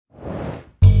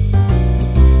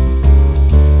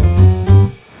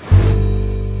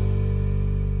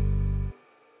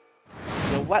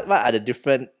what are the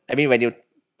different, I mean, when you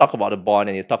talk about a bond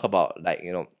and you talk about like,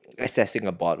 assessing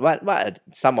a bond, what are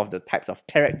some of the types of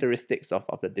characteristics of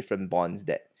the different bonds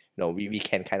that we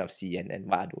can kind of see, and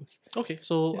what are those? Okay,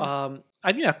 so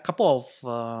I think a couple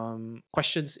of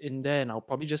questions in there, and I'll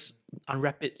probably just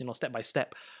unwrap it, step by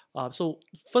step. So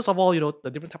first of all, the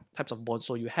different types of bonds.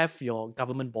 So you have your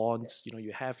government bonds,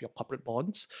 you have your corporate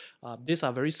bonds. These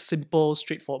are very simple,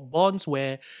 straightforward bonds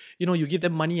where, you give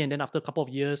them money and then after a couple of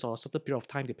years or a certain period of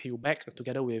time, they pay you back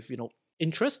together with,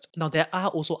 interest. Now, there are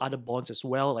also other bonds as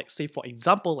well, like say, for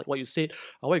example, like what you said,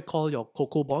 what you call your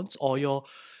COCO bonds or your,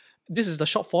 this is the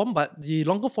short form, but the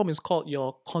longer form is called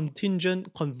your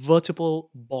contingent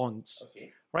convertible bonds.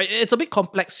 Okay. Right? It's a bit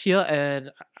complex here, and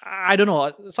I don't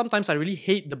know. Sometimes I really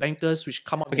hate the bankers which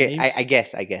come up with names. I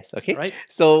guess. Okay. Right?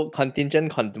 So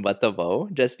contingent convertible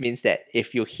just means that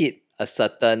if you hit a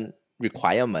certain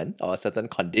requirement or a certain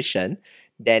condition,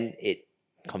 then it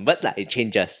converts, it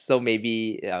changes. So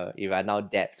maybe if you are now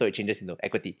debt, so it changes into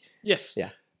equity. Yes.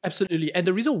 Yeah. Absolutely. And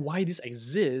the reason why this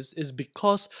exists is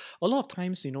because a lot of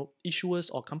times,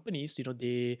 issuers or companies,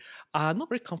 they are not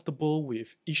very comfortable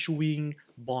with issuing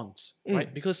bonds,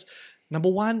 right? Because number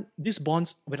one, these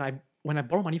bonds, when I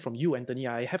borrow money from you, Anthony,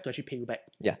 I have to actually pay you back.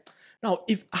 Yeah. Now,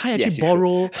 if I actually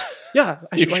borrow, I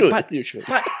should, you should.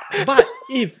 But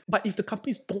if the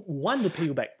companies don't want to pay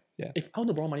you back, yeah. If I want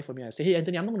to borrow money from you, I say, hey,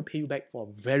 Anthony, I'm not going to pay you back for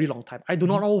a very long time. I do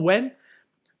not know when,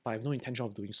 but I have no intention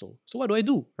of doing so. So what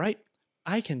do, right?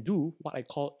 I can do what I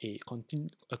call a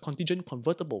contingent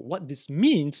convertible. What this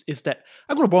means is that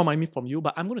I'm going to borrow money from you,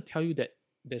 but I'm going to tell you that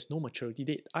there's no maturity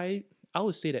date. I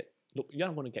would say that, look, you're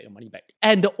not going to get your money back.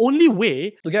 And the only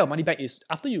way to get your money back is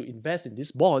after you invest in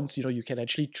these bonds, you can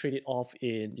actually trade it off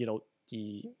in,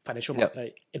 the financial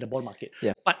market, in the bond market.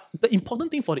 Yeah. But the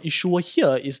important thing for the issuer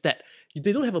here is that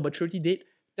they don't have a maturity date.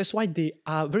 That's why they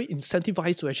are very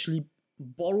incentivized to actually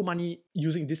borrow money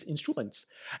using these instruments.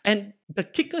 And the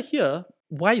kicker here,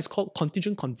 why it's called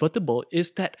contingent convertible,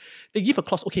 is that they give a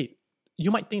clause. Okay,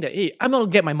 you might think that, hey, I'm not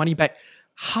going to get my money back.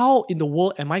 How in the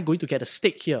world am I going to get a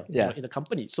stake here in the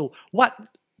company? So what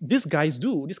these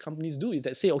companies do is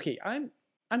that say, okay, I'm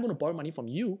going to borrow money from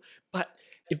you, but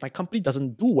if my company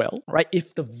doesn't do well, right,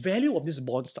 if the value of this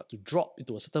bond start to drop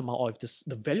into a certain amount, or if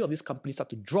the value of this company start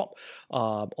to drop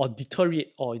or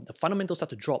deteriorate, or the fundamentals start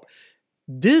to drop,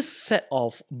 this set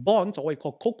of bonds, or what you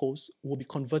call COCOs, will be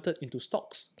converted into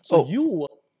stocks. So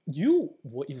you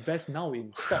will invest now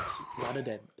in stocks rather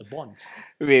than the bonds.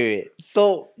 Wait.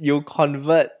 So you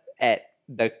convert at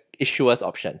the issuer's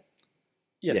option?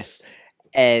 Yes.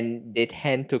 And they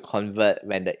tend to convert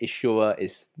when the issuer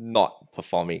is not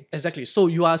performing. Exactly. So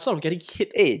you are sort of getting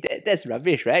hit. Hey, that's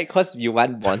rubbish, right? Because you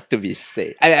want bonds to be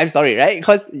safe. I'm sorry, right?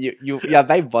 Because you are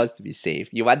buying bonds to be safe.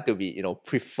 You want to be,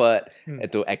 preferred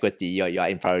to equity, or you are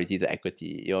in priority to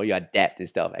equity. You are debt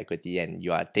instead of equity, and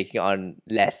you are taking on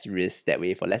less risk that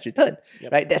way for less return,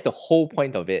 right? That's the whole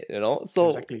point of it, So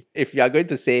exactly. If you are going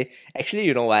to say, actually,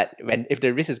 you know what? If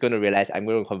the risk is going to realize I'm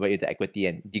going to convert you to equity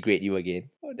and degrade you again,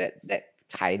 that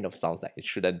kind of sounds like it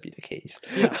shouldn't be the case.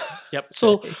 Yep.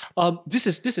 So this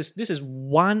is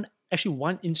one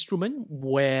instrument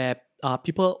where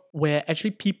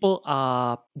people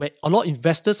are, where a lot of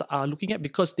investors are looking at,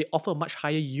 because they offer a much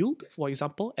higher yield, for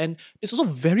example, and it's also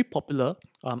very popular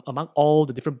among all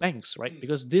the different banks, right?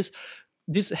 Because this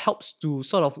helps to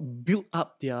sort of build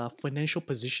up their financial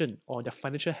position or their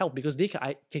financial health, because they can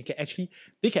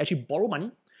actually borrow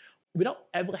money without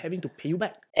ever having to pay you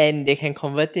back. And they can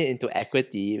convert it into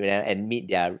equity and meet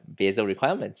their Basel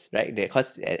requirements, right?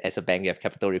 Because as a bank, you have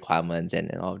capital requirements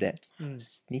and all that.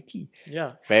 Sneaky.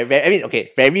 Yeah. Very,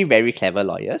 very, very clever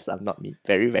lawyers. I'm not me.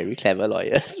 Very, very clever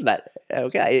lawyers. But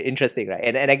okay, interesting, right?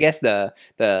 And I guess the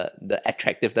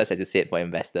attractiveness, as you said, for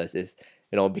investors is,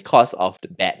 because of the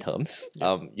bad terms,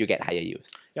 you get higher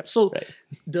yields. Yep. So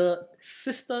the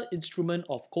sister instrument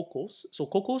of COCOs, so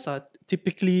COCOs are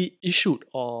typically issued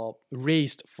or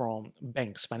raised from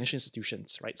banks, financial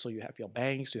institutions, right? So you have your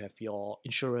banks, you have your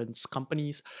insurance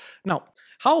companies. Now,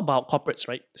 how about corporates,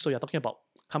 right? So you're talking about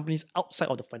companies outside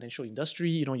of the financial industry.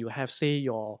 You have, say,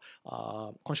 your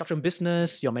construction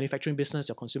business, your manufacturing business,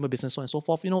 your consumer business, so on and so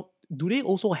forth. Do they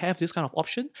also have this kind of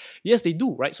option? Yes, they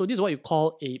do, right? So this is what you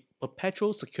call a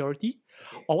perpetual security,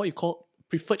 or what you call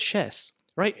preferred shares,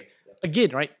 right?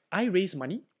 Again, right, I raise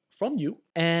money from you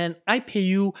and I pay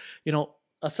you,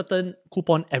 a certain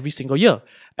coupon every single year.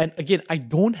 And again, I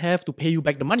don't have to pay you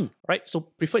back the money, right? So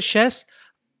preferred shares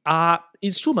are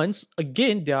instruments.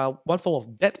 Again, they are one form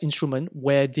of debt instrument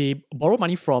where they borrow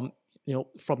money from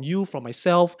you, from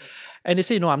myself, and they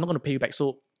say, no, I'm not going to pay you back.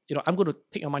 So, I'm going to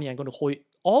take your money, I'm going to hold it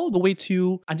all the way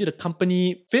to until the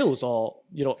company fails, or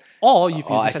or if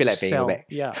you Or I decide feel to like paying you sell. back.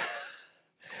 Yeah.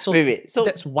 So Wait. So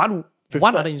that's one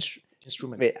prefer- other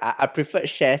instrument. wait, are preferred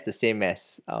shares the same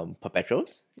as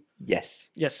perpetuals? Yes.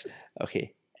 Yes.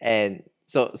 Okay. And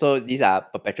so these are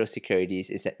perpetual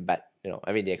securities, but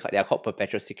I mean they are called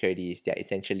perpetual securities. They are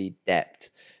essentially debt.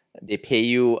 They pay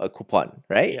you a coupon,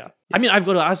 right? Yeah. I mean, I've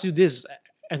got to ask you this,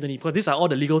 Anthony, because these are all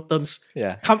the legal terms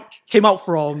Yeah. came out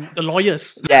from the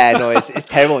lawyers. Yeah, no, it's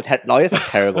terrible. Lawyers are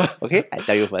terrible. Okay, I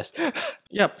tell you first.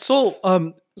 Yeah. So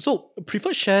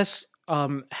preferred shares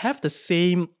have the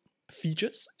same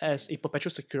features as a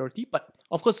perpetual security, but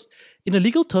of course, in a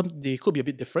legal term, they could be a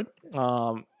bit different.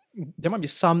 There might be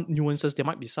some nuances, there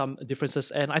might be some differences,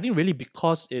 and I think really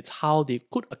because it's how they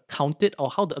could account it, or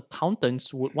how the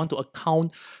accountants would want to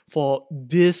account for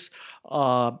this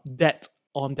debt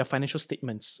on their financial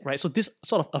statements, right? So this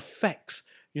sort of affects,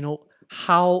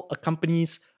 how a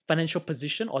company's financial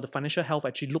position or the financial health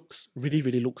actually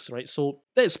really looks, right? So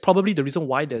that is probably the reason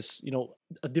why there's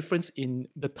a difference in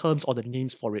the terms or the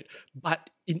names for it. But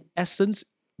in essence,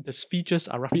 the features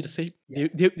are roughly the same. Yeah.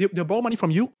 They borrow money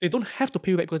from you. They don't have to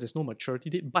pay you back because there's no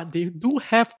maturity date, but they do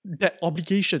have that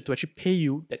obligation to actually pay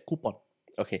you that coupon,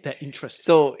 that interest.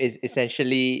 So it's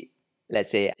essentially, let's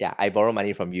say, I borrow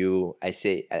money from you. Let's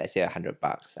say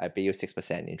 $100. I pay you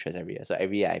 6% interest every year. So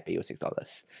every year I pay you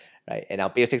 $6, right? And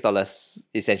I'll pay you $6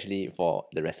 essentially for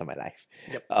the rest of my life.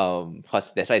 Yep.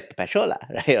 Because that's why it's perpetual,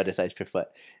 right? Or that's why it's preferred.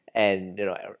 And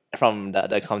from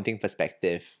the accounting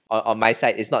perspective, on my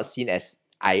side, it's not seen as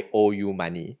I owe you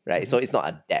money, right? So it's not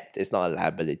a debt, it's not a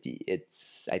liability.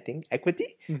 It's, I think, equity,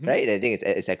 right? I think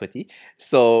it's equity.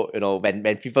 So when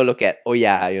people look at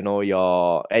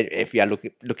if you are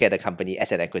look at a company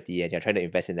as an equity and you're trying to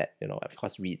invest in that, of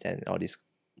course REITs and all these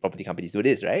property companies do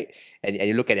this, right? And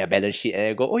you look at their balance sheet and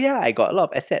you go, oh yeah, I got a lot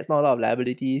of assets, not a lot of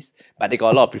liabilities, but they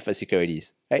got a lot of preferred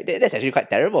securities, right? That's actually quite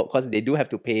terrible because they do have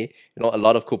to pay a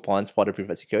lot of coupons for the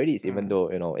preferred securities, even though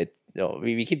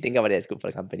we keep thinking about it as good for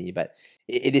the company, but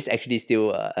it is actually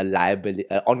still a liability,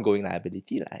 an ongoing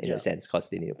liability in a sense, because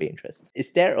they need to pay interest.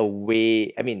 Is there a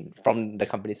way, I mean, from the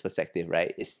company's perspective,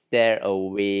 right? Is there a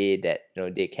way that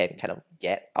they can kind of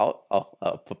get out of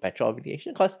a perpetual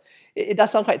obligation? Because it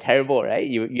does sound quite terrible, right?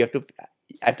 I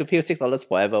have to pay you $6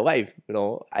 forever. What if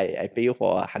I pay you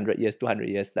for 100 years, 200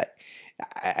 years? Like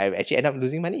I actually end up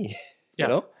losing money.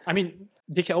 I mean,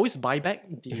 they can always buy back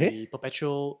the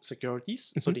perpetual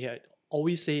securities. So they can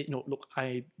always say, look,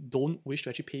 I don't wish to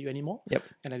actually pay you anymore. Yep.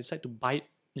 And I decide to buy it,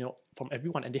 from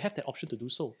everyone, and they have that option to do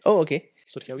so. Oh, okay.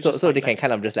 So they can they can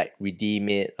kind of just like redeem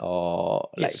it, or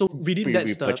so redeem,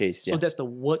 that's repurchase. So that's the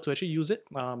word to actually use it.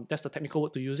 That's the technical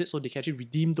word to use it. So they can actually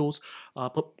redeem those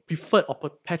preferred or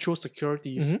perpetual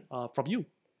securities from you.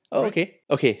 Oh, right?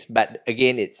 Okay. But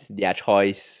again, it's their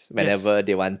choice whenever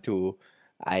they want to.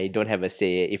 I don't have a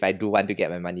say. If I do want to get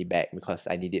my money back because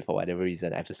I need it for whatever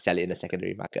reason, I have to sell it in the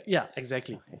secondary market. Yeah,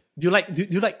 exactly. Okay. Do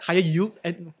you like higher yield,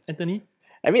 Anthony?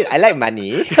 I mean, I like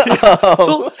money, but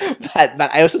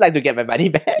I also like to get my money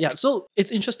back. Yeah, so it's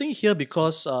interesting here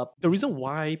because the reason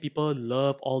why people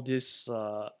love all these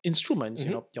instruments,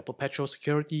 your perpetual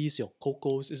securities, your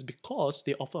COCOs, is because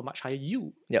they offer a much higher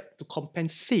yield to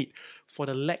compensate for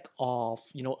the lack of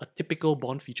a typical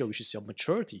bond feature, which is your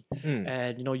maturity.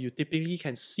 And you typically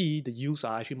can see the yields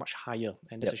are actually much higher,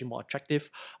 and that's actually more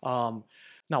attractive.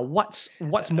 Now, what's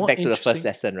more back to the interesting, first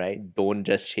lesson, right? Don't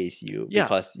just chase you,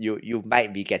 because you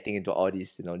might be getting into all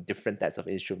these different types of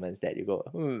instruments that you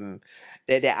go,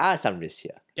 there are some risks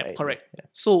here. Yeah, right? correct. Yeah.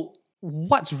 So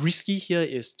what's risky here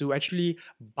is to actually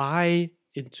buy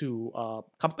into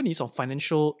companies or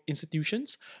financial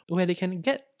institutions where they can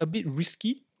get a bit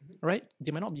risky, right?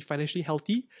 They might not be financially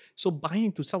healthy. So buying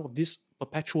into some of these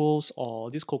perpetuals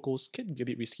or these COCOs can be a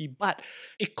bit risky, but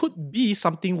it could be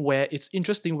something where it's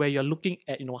interesting, where you're looking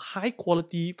at high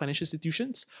quality financial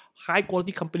institutions, high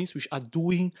quality companies which are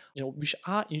doing which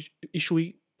are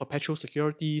issuing perpetual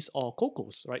securities or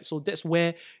COCOs, right? So that's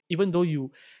where, even though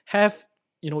you have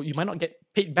you might not get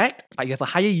paid back, but you have a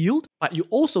higher yield, but you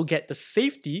also get the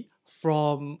safety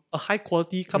from a high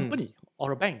quality company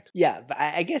or a bank. Yeah, but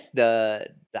I guess the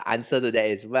answer to that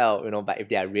is, well, but if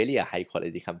they are really a high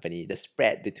quality company, the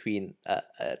spread between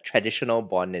a traditional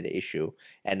bond that they issue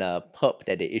and a perp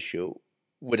that they issue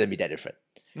wouldn't be that different.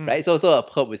 Right? So a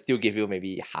perp would still give you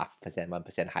maybe 0.5%,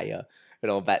 1% higher,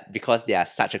 but because they are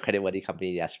such a creditworthy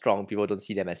company, they are strong, people don't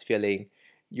see them as failing,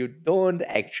 you don't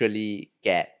actually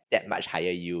get that much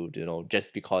higher yield,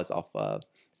 just because of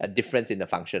a difference in the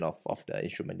function of the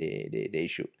instrument they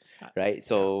issued, right?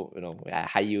 So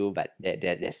high yield, but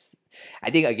there's,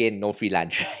 I think again, no free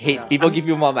lunch, right? People give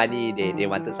you more money, they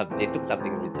wanted something, they took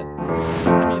something in return.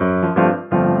 I mean,